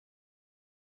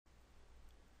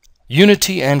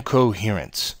Unity and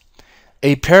coherence.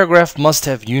 A paragraph must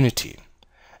have unity.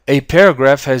 A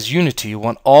paragraph has unity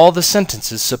when all the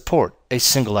sentences support a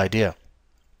single idea.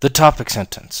 The topic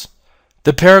sentence.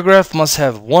 The paragraph must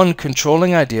have one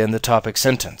controlling idea in the topic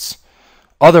sentence.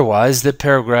 Otherwise, the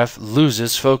paragraph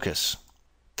loses focus.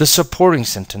 The supporting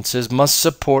sentences must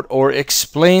support or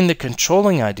explain the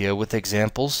controlling idea with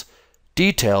examples,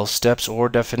 details, steps, or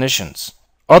definitions.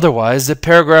 Otherwise, the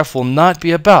paragraph will not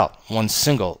be about one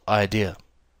single idea.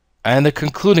 And the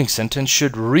concluding sentence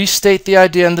should restate the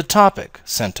idea in the topic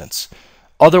sentence.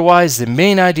 Otherwise, the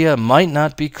main idea might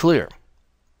not be clear.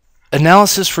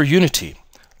 Analysis for unity.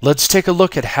 Let's take a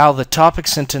look at how the topic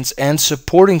sentence and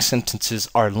supporting sentences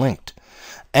are linked,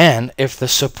 and if the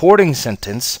supporting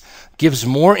sentence gives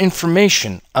more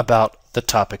information about the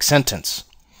topic sentence.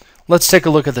 Let's take a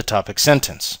look at the topic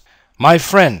sentence. My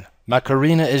friend,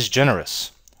 Macarena is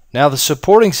generous. Now the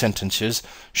supporting sentences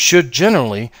should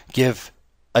generally give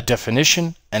a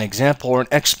definition, an example, or an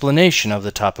explanation of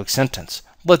the topic sentence.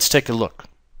 Let's take a look.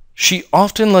 She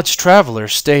often lets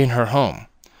travelers stay in her home.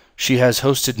 She has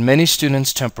hosted many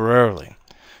students temporarily.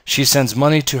 She sends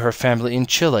money to her family in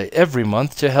Chile every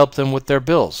month to help them with their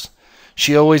bills.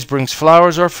 She always brings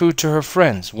flowers or food to her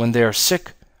friends when they are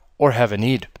sick or have a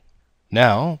need.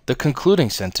 Now, the concluding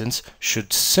sentence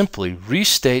should simply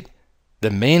restate the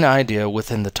main idea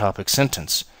within the topic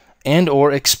sentence and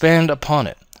or expand upon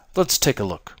it. Let's take a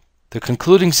look. The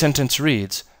concluding sentence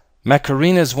reads,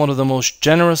 Macarena is one of the most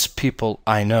generous people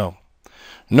I know.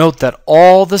 Note that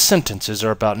all the sentences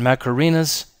are about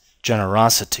Macarena's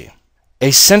generosity.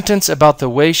 A sentence about the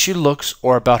way she looks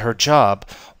or about her job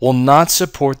will not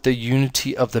support the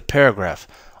unity of the paragraph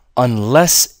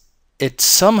unless it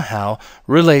somehow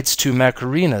relates to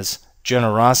Macarena's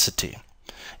generosity.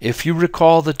 If you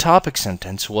recall, the topic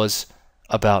sentence was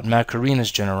about Macarena's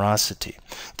generosity.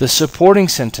 The supporting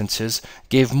sentences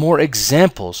gave more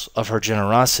examples of her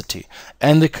generosity,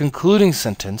 and the concluding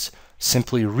sentence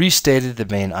simply restated the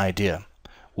main idea,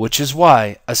 which is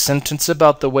why a sentence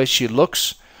about the way she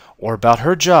looks or about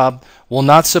her job will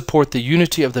not support the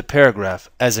unity of the paragraph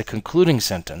as a concluding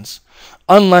sentence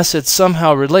unless it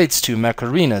somehow relates to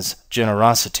Macarena's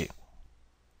generosity.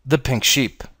 The pink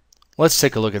sheep. Let's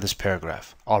take a look at this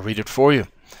paragraph. I'll read it for you.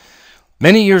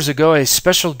 Many years ago, a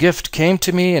special gift came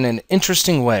to me in an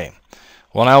interesting way.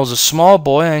 When I was a small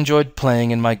boy, I enjoyed playing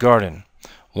in my garden.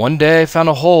 One day, I found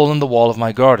a hole in the wall of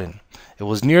my garden. It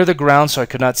was near the ground, so I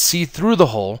could not see through the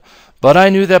hole, but I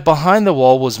knew that behind the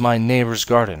wall was my neighbor's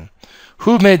garden.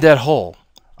 Who made that hole?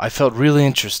 I felt really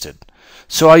interested.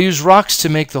 So I used rocks to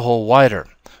make the hole wider.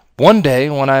 One day,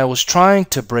 when I was trying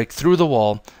to break through the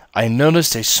wall, I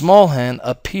noticed a small hand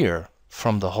appear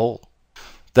from the hole.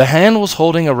 The hand was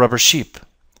holding a rubber sheep.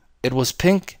 It was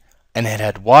pink and it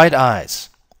had wide eyes.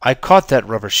 I caught that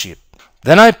rubber sheep.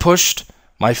 Then I pushed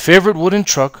my favorite wooden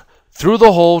truck through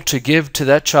the hole to give to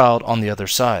that child on the other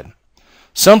side.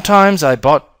 Sometimes I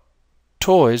bought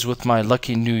toys with my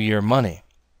lucky New Year money.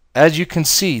 As you can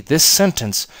see, this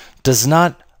sentence does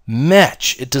not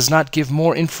match. It does not give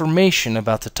more information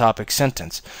about the topic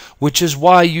sentence, which is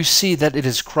why you see that it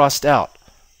is crossed out.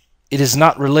 It is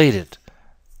not related.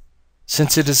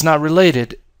 Since it is not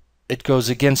related, it goes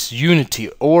against unity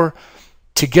or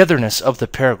togetherness of the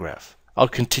paragraph. I'll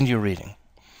continue reading.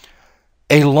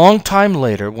 A long time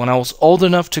later, when I was old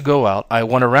enough to go out, I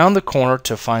went around the corner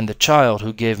to find the child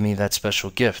who gave me that special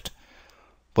gift.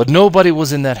 But nobody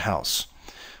was in that house.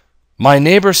 My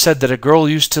neighbor said that a girl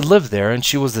used to live there and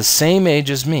she was the same age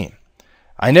as me.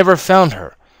 I never found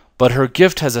her, but her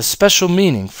gift has a special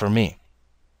meaning for me.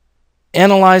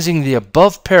 Analyzing the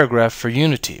above paragraph for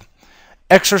unity.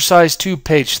 Exercise 2,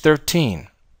 page 13.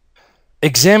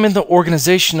 Examine the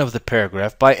organization of the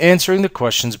paragraph by answering the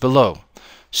questions below.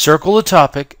 Circle the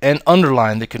topic and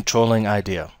underline the controlling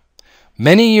idea.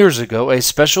 Many years ago, a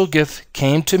special gift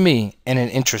came to me in an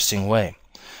interesting way.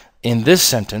 In this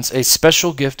sentence, a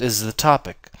special gift is the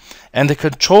topic, and the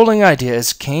controlling idea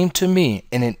is came to me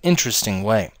in an interesting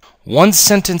way. One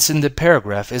sentence in the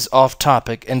paragraph is off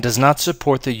topic and does not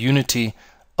support the unity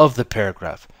of the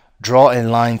paragraph. Draw a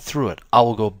line through it. I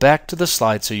will go back to the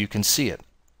slide so you can see it.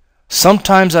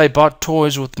 Sometimes I bought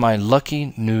toys with my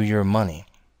lucky New Year money.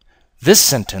 This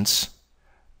sentence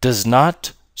does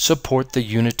not support the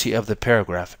unity of the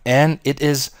paragraph, and it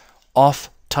is off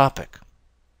topic.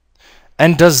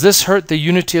 And does this hurt the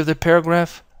unity of the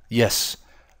paragraph? Yes,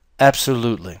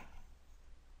 absolutely.